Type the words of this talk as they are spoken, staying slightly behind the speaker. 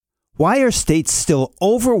Why are states still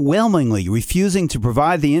overwhelmingly refusing to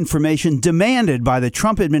provide the information demanded by the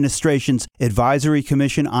Trump administration's Advisory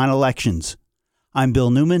Commission on Elections? I'm Bill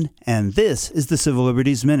Newman, and this is the Civil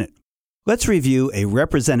Liberties Minute. Let's review a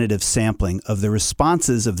representative sampling of the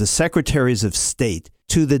responses of the Secretaries of State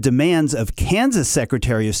to the demands of Kansas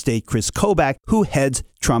Secretary of State Chris Kobach, who heads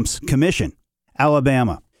Trump's commission.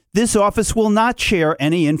 Alabama. This office will not share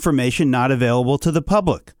any information not available to the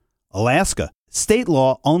public. Alaska. State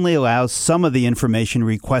law only allows some of the information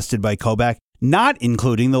requested by Kobach, not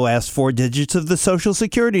including the last 4 digits of the Social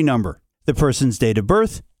Security number, the person's date of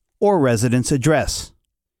birth, or residence address.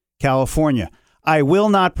 California. I will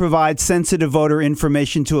not provide sensitive voter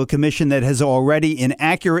information to a commission that has already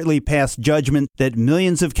inaccurately passed judgment that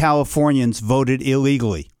millions of Californians voted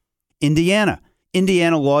illegally. Indiana.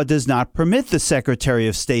 Indiana law does not permit the Secretary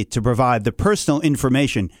of State to provide the personal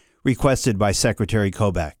information requested by Secretary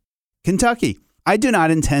Kobach. Kentucky. I do not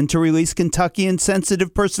intend to release Kentuckian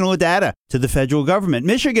sensitive personal data to the federal government.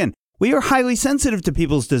 Michigan. We are highly sensitive to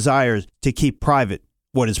people's desires to keep private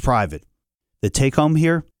what is private. The take home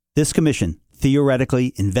here, this commission,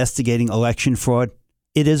 theoretically investigating election fraud,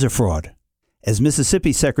 it is a fraud. As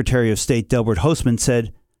Mississippi Secretary of State Delbert Hosemann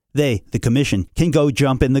said, the commission, can go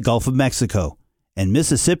jump in the Gulf of Mexico. And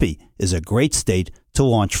Mississippi is a great state to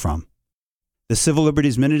launch from. The Civil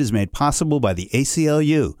Liberties Minute is made possible by the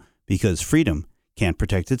ACLU, because freedom can't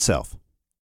protect itself.